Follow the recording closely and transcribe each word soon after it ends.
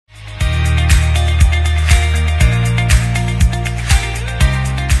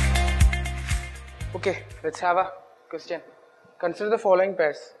Okay, let's have a question. Consider the following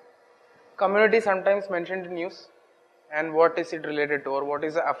pairs. Community sometimes mentioned in news, and what is it related to, or what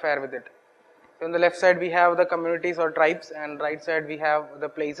is the affair with it. So on the left side we have the communities or tribes, and right side we have the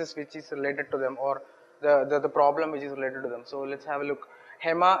places which is related to them, or the problem which is related to them. So let's have a look.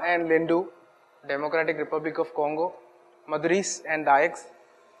 Hema and Lendu, Democratic Republic of Congo. Madris and Dayaks,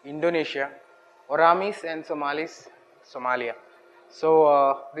 Indonesia. Oramis and Somalis, Somalia.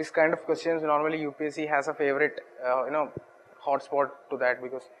 So this kind of questions normally UPSC has a favorite hotspot to that,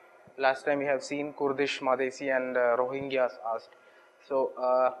 because last time we have seen Kurdish, Madesi and Rohingyas asked. So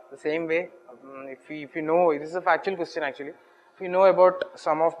the same way, if you know, this is a factual question actually. If you know about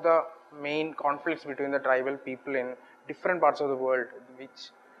some of the main conflicts between the tribal people in different parts of the world,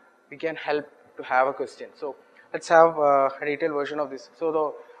 which we can help to have a question. So let's have a detailed version of this. So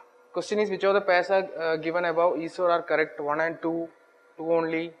the question is, which of the pairs are given above is or are correct? 1 and 2, 2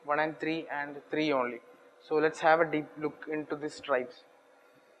 only, 1 and 3 and 3 only. So let's have a deep look into these tribes.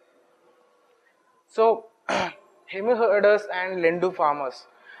 So Hemu herders and Lendu farmers.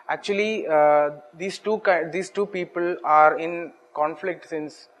 Actually, these two people are in conflict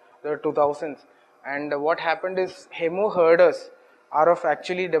since the 2000s. And what happened is, Hemu herders are of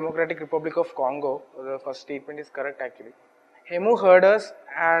actually Democratic Republic of Congo. The first statement is correct actually. Hemu herders,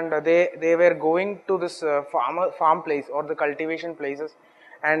 and they were going to this farm place or the cultivation places,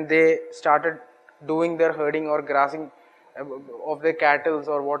 and they started doing their herding or grazing of their cattle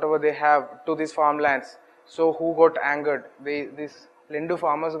or whatever they have to these farmlands. So who got angered? These Lendu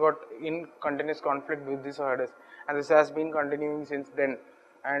farmers got in continuous conflict with these herders, and this has been continuing since then.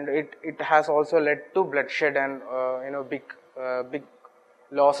 And it has also led to bloodshed and big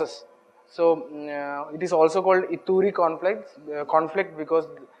losses. So it is also called Ituri conflict because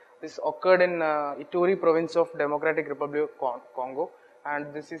this occurred in Ituri province of Democratic Republic of Congo,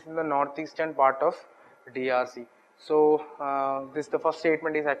 and this is in the northeastern part of DRC. So the first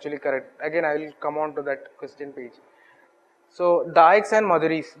statement is actually correct. Again, I will come on to that question page. So Dayaks and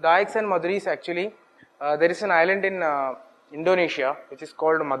Madris actually, there is an island in Indonesia which is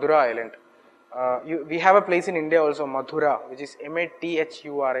called Madura Island. We have a place in India also, Mathura, which is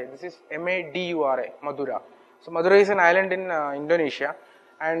Mathura. This is Madura, Madura. So Madura is an island in Indonesia,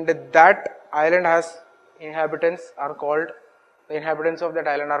 and that island has inhabitants of that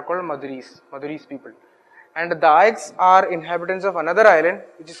island are called Madris people. And the Dayaks are inhabitants of another island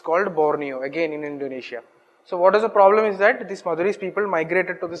which is called Borneo, again in Indonesia. So what is the problem is that these Madris people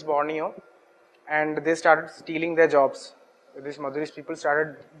migrated to this Borneo, and they started stealing their jobs. These Madris people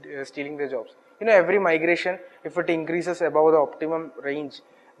started stealing their jobs. Every migration, if it increases above the optimum range,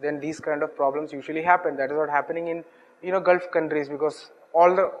 then these kind of problems usually happen. That is what happening in Gulf countries, because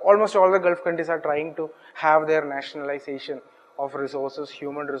almost all the Gulf countries are trying to have their nationalization of resources,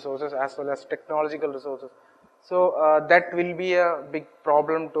 human resources as well as technological resources. So that will be a big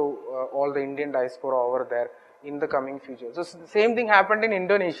problem to all the Indian diaspora over there in the coming future. So the same thing happened in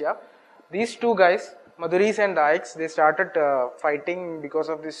Indonesia. These two guys, Maduris and Dayaks, they started fighting because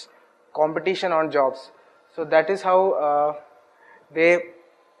of this competition on jobs. So that is how this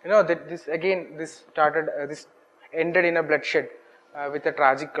ended in a bloodshed with a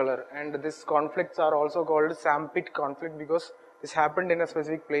tragic color. And these conflicts are also called Sampit conflict because this happened in a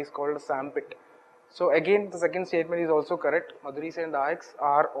specific place called Sampit. So again, the second statement is also correct. Maduris and Dayaks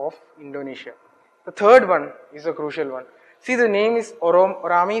are of Indonesia. The third one is a crucial one. See, the name is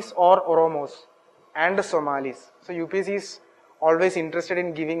Oramis or Oromos and the Somalis. So UPSC is always interested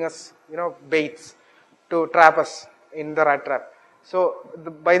in giving us, baits to trap us in the rat trap. So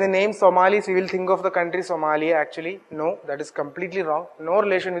by the name Somalis, we will think of the country Somalia. Actually, no, that is completely wrong. No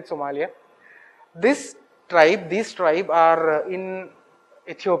relation with Somalia. These tribe are in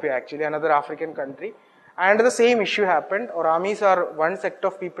Ethiopia, actually, another African country. And the same issue happened. Oramis are one sect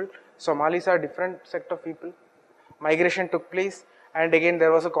of people. Somalis are different sect of people. Migration took place, and again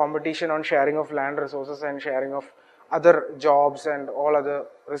there was a competition on sharing of land resources and sharing of other jobs and all other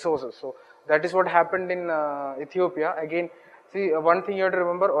resources. So that is what happened in Ethiopia. Again, see, one thing you have to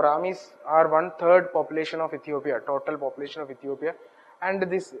remember, Oramis are 1/3 population of Ethiopia, total population of Ethiopia, and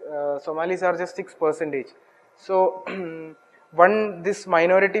this Somalis are just 6%. So this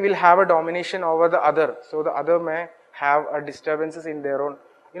minority will have a domination over the other, so the other may have a disturbances in their own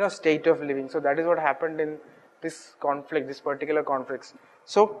state of living. So that is what happened in this conflict, this particular conflicts.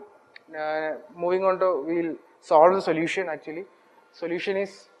 So moving on to, we'll solve the solution. Actually, solution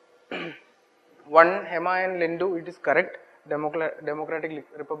is 1, Hema and Lendu, it is correct. Democratic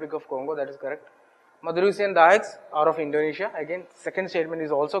Republic of Congo, that is correct. Madurus and Dayaks are of Indonesia, again second statement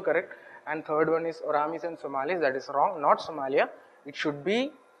is also correct. And third one is Oramis and Somalis, that is wrong, not Somalia. It should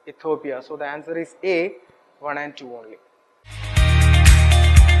be Ethiopia. So the answer is A, 1 and 2 only.